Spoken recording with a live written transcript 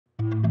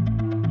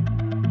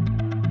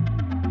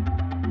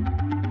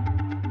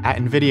At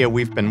NVIDIA,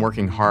 we've been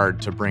working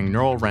hard to bring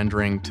neural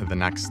rendering to the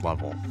next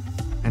level.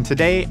 And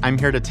today, I'm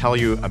here to tell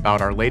you about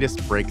our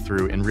latest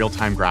breakthrough in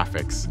real-time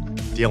graphics,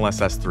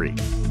 DLSS 3.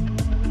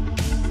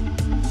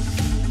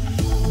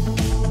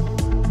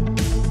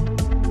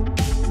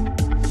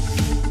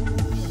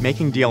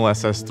 Making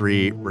DLSS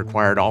 3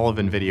 required all of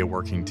NVIDIA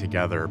working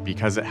together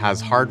because it has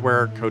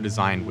hardware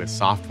co-designed with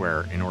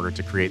software in order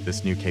to create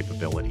this new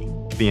capability.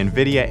 The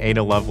NVIDIA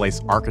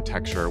Dlss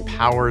architecture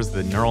powers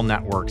the neural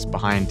networks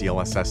behind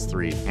DLSS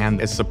 3 and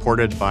is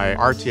supported by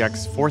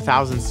RTX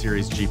 4000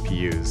 series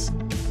GPUs.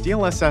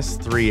 DLSS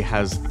 3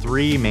 has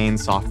three main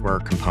software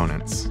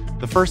components.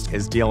 The first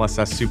is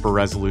DLSS Super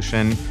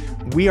Resolution.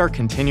 We are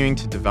continuing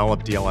to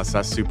develop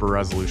DLSS Super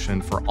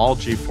Resolution for all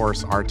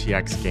GeForce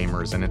RTX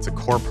gamers, and it's a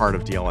core part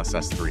of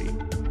DLSS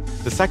 3.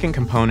 The second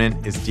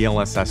component is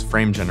DLSS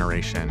Frame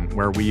Generation,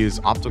 where we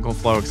use optical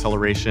flow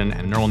acceleration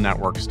and neural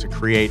networks to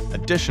create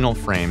additional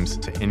frames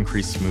to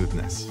increase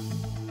smoothness.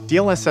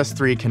 DLSS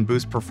 3 can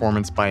boost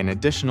performance by an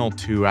additional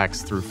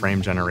 2x through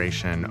frame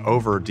generation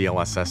over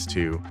DLSS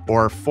 2,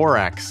 or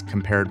 4x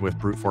compared with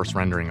brute force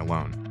rendering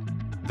alone.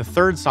 The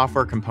third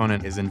software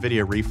component is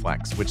NVIDIA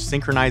Reflex, which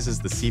synchronizes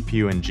the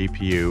CPU and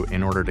GPU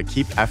in order to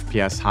keep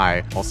FPS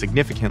high while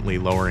significantly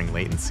lowering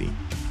latency.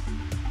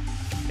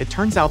 It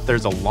turns out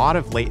there's a lot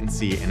of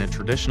latency in a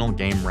traditional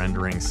game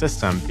rendering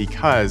system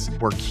because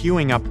we're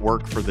queuing up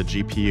work for the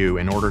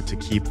GPU in order to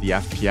keep the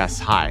FPS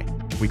high.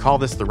 We call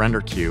this the render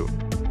queue.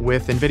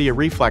 With NVIDIA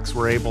Reflex,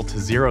 we're able to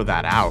zero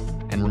that out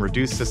and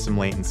reduce system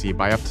latency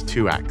by up to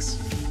 2x.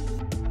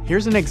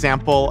 Here's an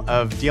example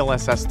of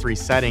DLSS 3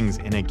 settings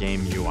in a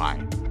game UI.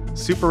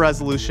 Super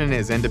Resolution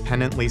is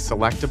independently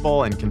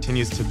selectable and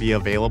continues to be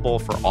available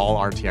for all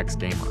RTX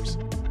gamers.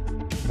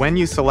 When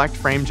you select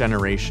frame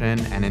generation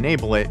and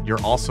enable it,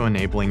 you're also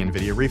enabling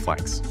NVIDIA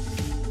Reflex.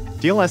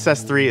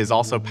 DLSS 3 is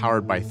also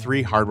powered by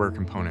three hardware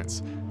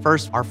components.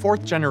 First, our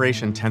 4th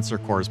generation tensor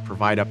cores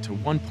provide up to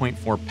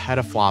 1.4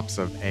 petaflops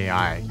of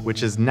AI,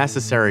 which is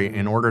necessary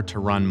in order to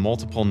run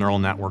multiple neural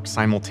networks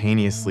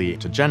simultaneously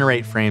to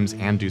generate frames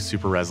and do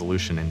super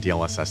resolution in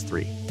DLSS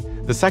 3.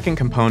 The second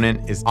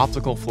component is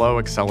Optical Flow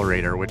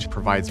Accelerator, which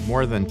provides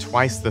more than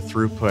twice the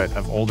throughput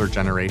of older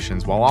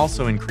generations while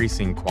also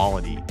increasing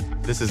quality.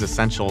 This is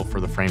essential for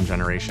the frame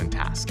generation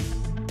task.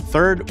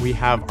 Third, we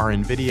have our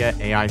NVIDIA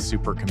AI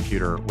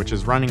supercomputer, which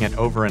is running at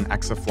over an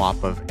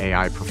exaflop of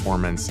AI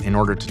performance in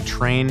order to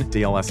train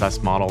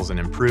DLSS models and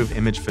improve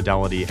image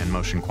fidelity and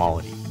motion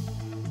quality.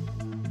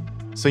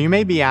 So you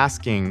may be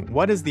asking,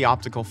 what is the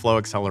Optical Flow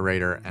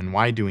Accelerator and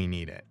why do we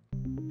need it?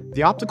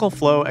 The Optical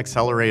Flow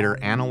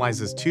Accelerator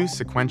analyzes two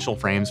sequential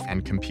frames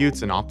and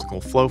computes an optical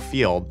flow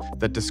field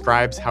that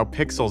describes how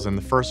pixels in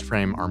the first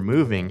frame are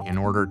moving in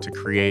order to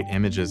create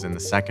images in the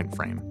second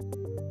frame.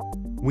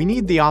 We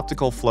need the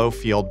optical flow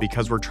field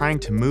because we're trying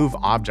to move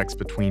objects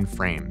between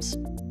frames.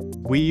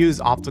 We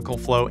use optical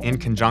flow in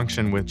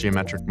conjunction with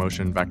geometric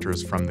motion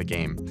vectors from the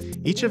game.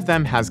 Each of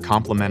them has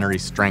complementary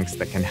strengths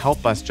that can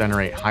help us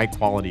generate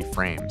high-quality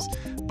frames.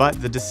 But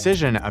the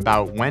decision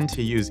about when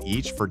to use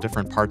each for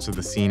different parts of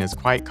the scene is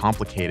quite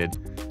complicated.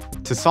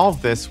 To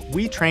solve this,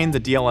 we trained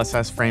the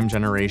DLSS frame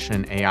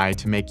generation AI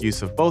to make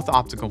use of both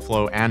optical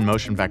flow and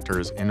motion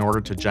vectors in order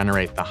to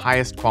generate the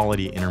highest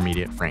quality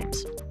intermediate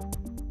frames.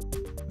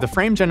 The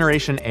frame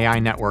generation AI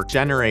network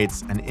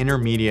generates an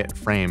intermediate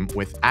frame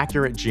with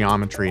accurate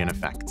geometry and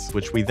effects,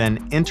 which we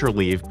then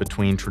interleave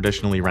between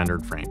traditionally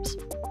rendered frames.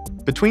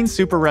 Between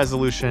super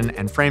resolution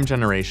and frame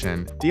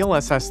generation,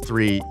 DLSS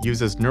 3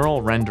 uses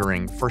neural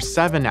rendering for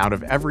 7 out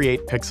of every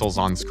 8 pixels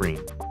on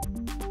screen.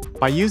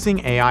 By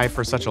using AI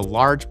for such a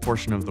large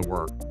portion of the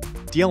work,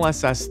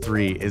 DLSS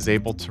 3 is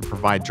able to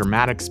provide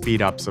dramatic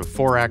speedups of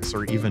 4x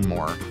or even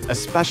more,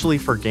 especially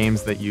for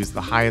games that use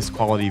the highest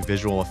quality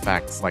visual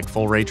effects like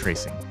full ray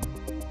tracing.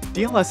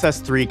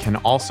 DLSS 3 can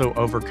also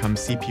overcome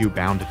CPU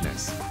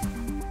boundedness.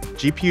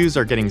 GPUs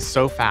are getting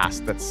so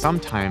fast that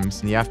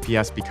sometimes the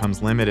FPS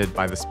becomes limited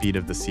by the speed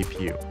of the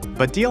CPU.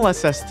 But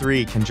DLSS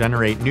 3 can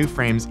generate new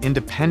frames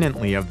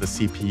independently of the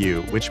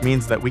CPU, which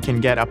means that we can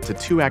get up to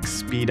 2x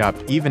speed up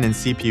even in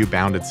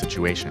CPU-bounded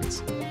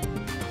situations.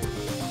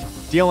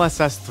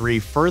 DLSS 3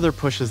 further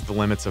pushes the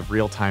limits of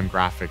real-time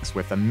graphics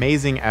with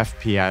amazing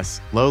FPS,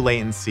 low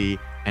latency,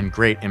 and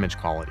great image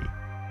quality.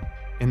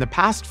 In the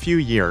past few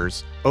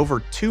years,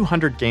 over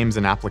 200 games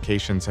and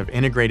applications have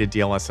integrated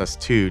DLSS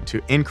 2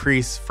 to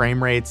increase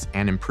frame rates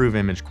and improve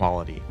image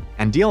quality.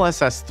 And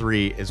DLSS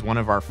 3 is one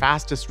of our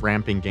fastest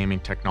ramping gaming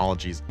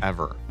technologies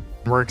ever.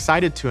 We're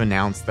excited to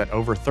announce that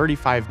over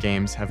 35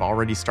 games have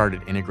already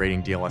started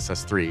integrating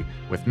DLSS 3,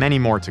 with many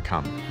more to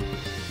come.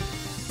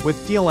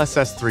 With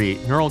DLSS 3,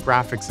 neural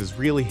graphics is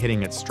really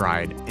hitting its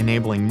stride,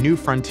 enabling new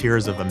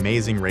frontiers of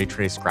amazing ray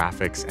trace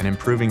graphics and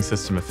improving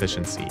system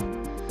efficiency.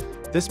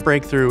 This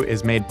breakthrough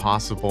is made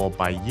possible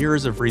by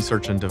years of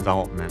research and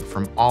development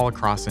from all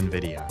across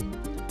NVIDIA.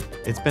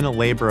 It's been a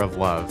labor of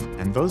love,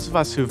 and those of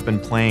us who've been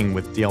playing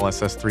with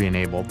DLSS 3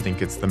 enabled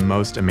think it's the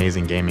most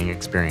amazing gaming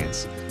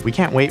experience. We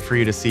can't wait for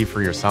you to see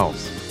for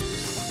yourselves.